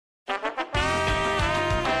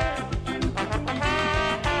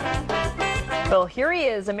Well, here he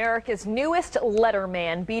is, America's newest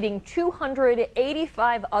letterman, beating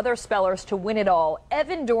 285 other spellers to win it all.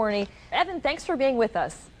 Evan Dorney. Evan, thanks for being with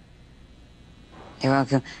us. You're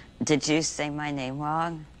welcome. Did you say my name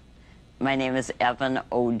wrong? My name is Evan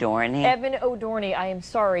O'Dorney. Evan O'Dorney, I am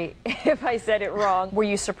sorry if I said it wrong. Were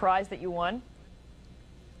you surprised that you won?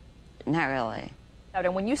 Not really.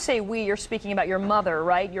 And when you say we, you're speaking about your mother,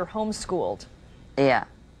 right? You're homeschooled. Yeah.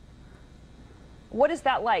 What is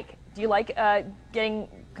that like? Do you like getting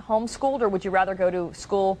homeschooled, or would you rather go to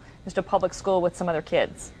school, just a public school with some other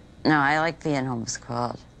kids? No, I like being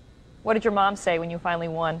homeschooled. What did your mom say when you finally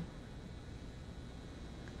won?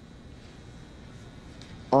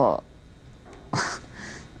 Oh,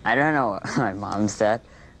 I don't know what my mom said.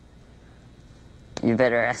 You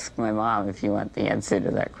better ask my mom if you want the answer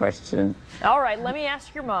to that question. All right, let me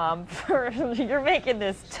ask your mom. You're making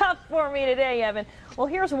this tough for me today, Evan. Well,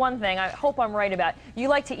 here's one thing I hope I'm right about. You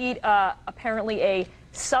like to eat, apparently, a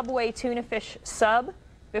Subway tuna fish sub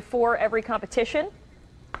before every competition?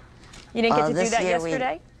 You didn't get to do that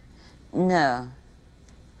yesterday? No.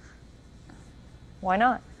 Why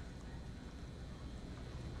not?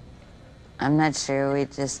 I'm not sure. We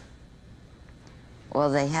just...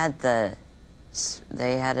 Well, they had a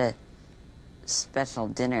special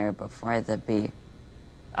dinner before the beef.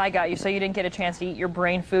 I got you. So you didn't get a chance to eat your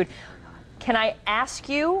brain food. Can I ask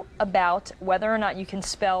you about whether or not you can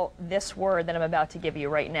spell this word that I'm about to give you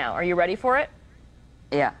right now? Are you ready for it?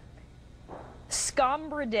 Yeah.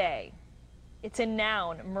 Scombridae. It's a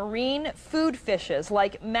noun. Marine food fishes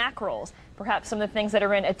like mackerels. Perhaps some of the things that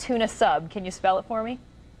are in a tuna sub. Can you spell it for me?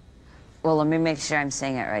 Well, let me make sure I'm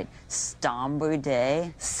saying it right.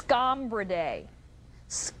 Scombridae? Scombridae.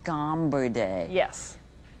 Scombridae. Yes.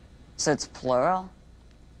 So it's plural?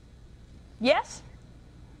 Yes?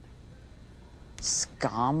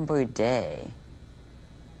 Scombridae.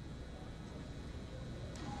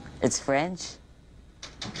 It's French?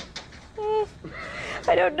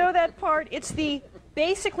 I don't know that part.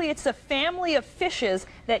 Basically it's a family of fishes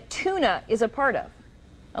that tuna is a part of.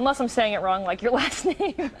 Unless I'm saying it wrong, like your last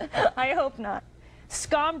name. I hope not.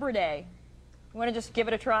 Scombridae. You want to just give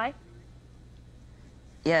it a try?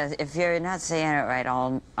 Yeah, if you're not saying it right,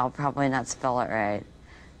 I'll probably not spell it right.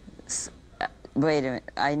 Wait a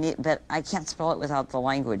minute, but I can't spell it without the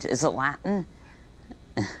language. Is it Latin?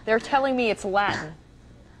 They're telling me it's Latin.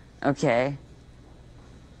 Okay.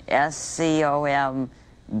 Scomberdae.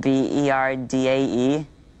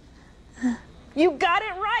 You got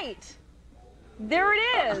it right. There it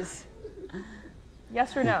is.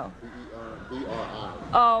 Yes or no? B-R-I.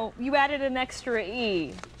 Oh, you added an extra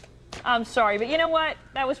E. I'm sorry, but you know what?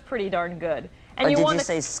 That was pretty darn good. And Did you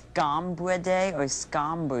say Scombridae or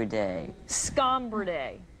Scombridae?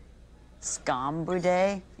 Scombridae.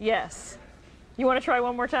 Scombridae? Yes. You want to try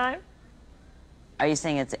one more time? Are you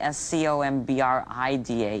saying it's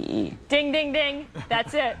Scombridae? Ding, ding, ding.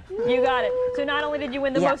 That's it. You got it. So not only did you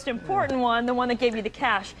win the most important one, the one that gave you the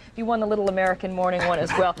cash, you won the Little American Morning one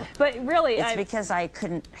as well. But really, it's because I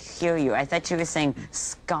couldn't hear you. I thought you were saying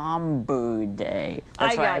Scombridae.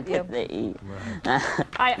 That's why I put the E. Right.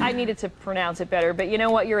 I needed to pronounce it better. But you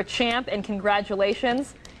know what? You're a champ, and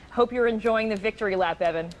congratulations. Hope you're enjoying the victory lap,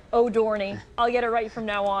 Evan. O'Dorney. I'll get it right from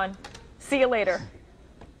now on. See you later.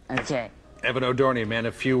 Okay. Evan O'Dorney, a man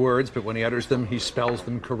of few words, but when he utters them, he spells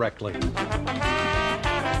them correctly.